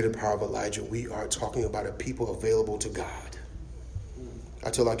the spirit and power of Elijah, we are talking about a people available to God. I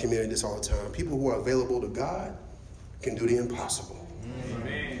tell our community this all the time. People who are available to God can do the impossible.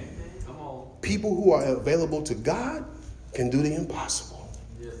 Amen. Come on. People who are available to God can do the impossible.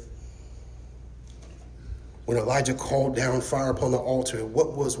 Yes. When Elijah called down fire upon the altar,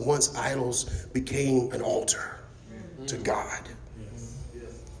 what was once idols became an altar to God.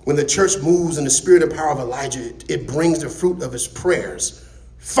 When the church moves in the spirit and power of Elijah, it brings the fruit of his prayers,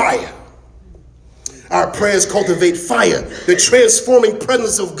 fire. Our prayers cultivate fire, the transforming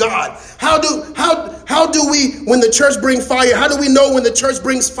presence of God. How do we, when the church brings fire, how do we know when the church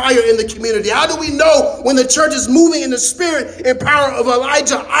brings fire in the community? How do we know when the church is moving in the spirit and power of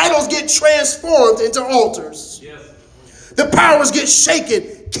Elijah? Idols get transformed into altars. Yes. The powers get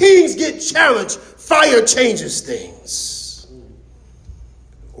shaken. Kings get challenged. Fire changes things.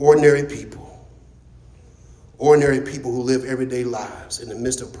 Ordinary people who live everyday lives in the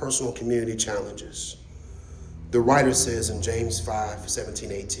midst of personal community challenges. The writer says in James 5,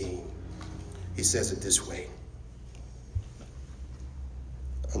 17, 18, he says it this way.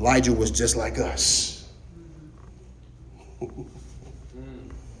 Elijah was just like us.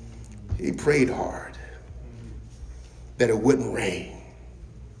 He prayed hard that it wouldn't rain.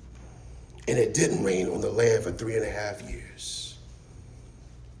 And it didn't rain on the land for 3.5 years.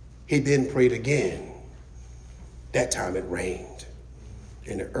 He then prayed again. That time it rained,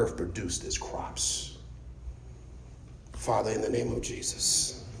 and the earth produced its crops. Father, in the name of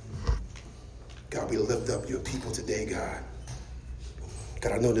Jesus, God, we lift up your people today, God.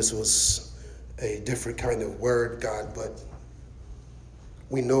 God, I know this was a different kind of word, God, but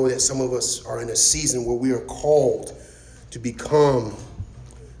we know that some of us are in a season where we are called to become,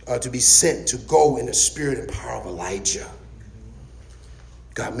 to be sent to go in the spirit and power of Elijah.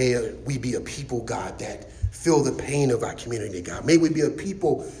 God, may we be a people, God, that feel the pain of our community, God. May we be a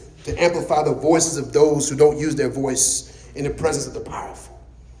people to amplify the voices of those who don't use their voice in the presence of the powerful.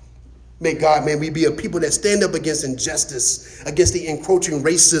 May we be a people that stand up against injustice, against the encroaching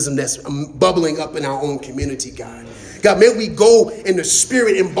racism that's bubbling up in our own community, God. God, may we go in the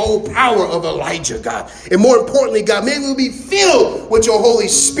spirit and bold power of Elijah, God. And more importantly, God, may we be filled with your Holy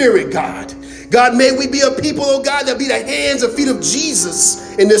Spirit, God. God, may we be a people, oh God, that be the hands and feet of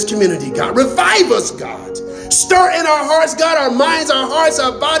Jesus in this community, God. Revive us, God. Stir in our hearts, God, our minds, our hearts,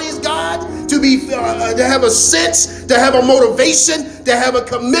 our bodies, God, to have a sense, to have a motivation, to have a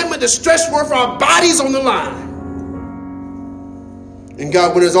commitment to stretch forth our bodies on the line. And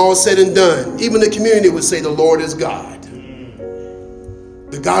God, when it's all said and done, even the community would say the Lord is God.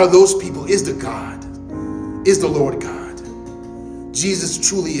 The God of those people is the God, is the Lord God. Jesus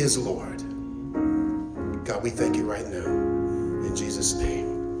truly is Lord. God, we thank you right now. In Jesus'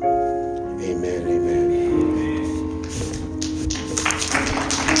 name. Amen. Amen.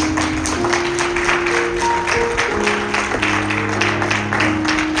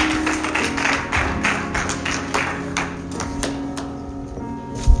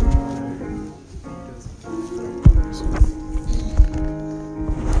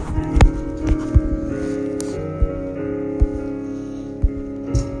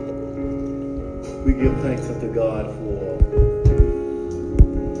 We give thanks unto God for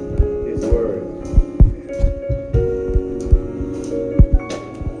His Word.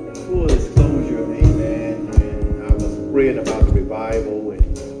 Full disclosure, amen, when I was praying about the revival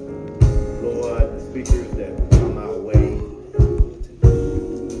and Lord, the speakers that will come our way.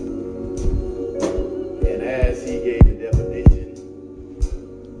 And as He gave the definition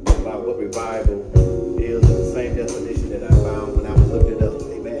about what revival is, the same definition